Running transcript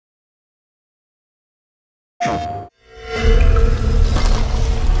In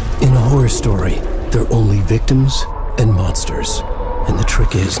a horror story, there are only victims and monsters. And the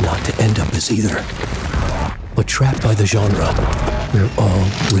trick is not to end up as either. But trapped by the genre, we're all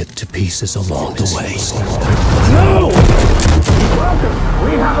ripped to pieces along the way. No! Welcome!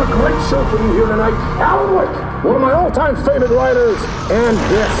 We have a great show for you here tonight. Alan Wake, one of my all-time favorite writers, and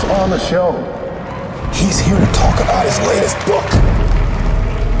guests on the show. He's here to talk about his latest book.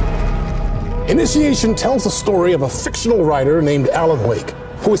 Initiation tells the story of a fictional writer named Alan Wake,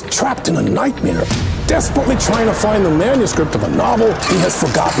 who is trapped in a nightmare, desperately trying to find the manuscript of a novel he has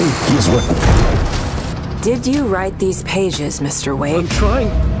forgotten he's written. Did you write these pages, Mr. Wake? I'm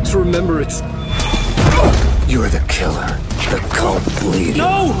trying to remember it. You're the killer, the cult leader.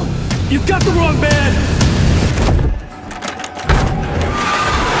 No! You've got the wrong man!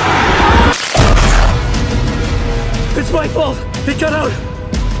 It's my fault! It got out!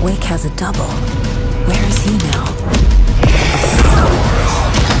 Wake has a double. Where is he now?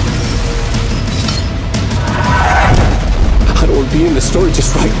 I don't want to be in the story.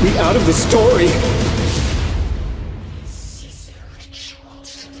 Just write me out of the story.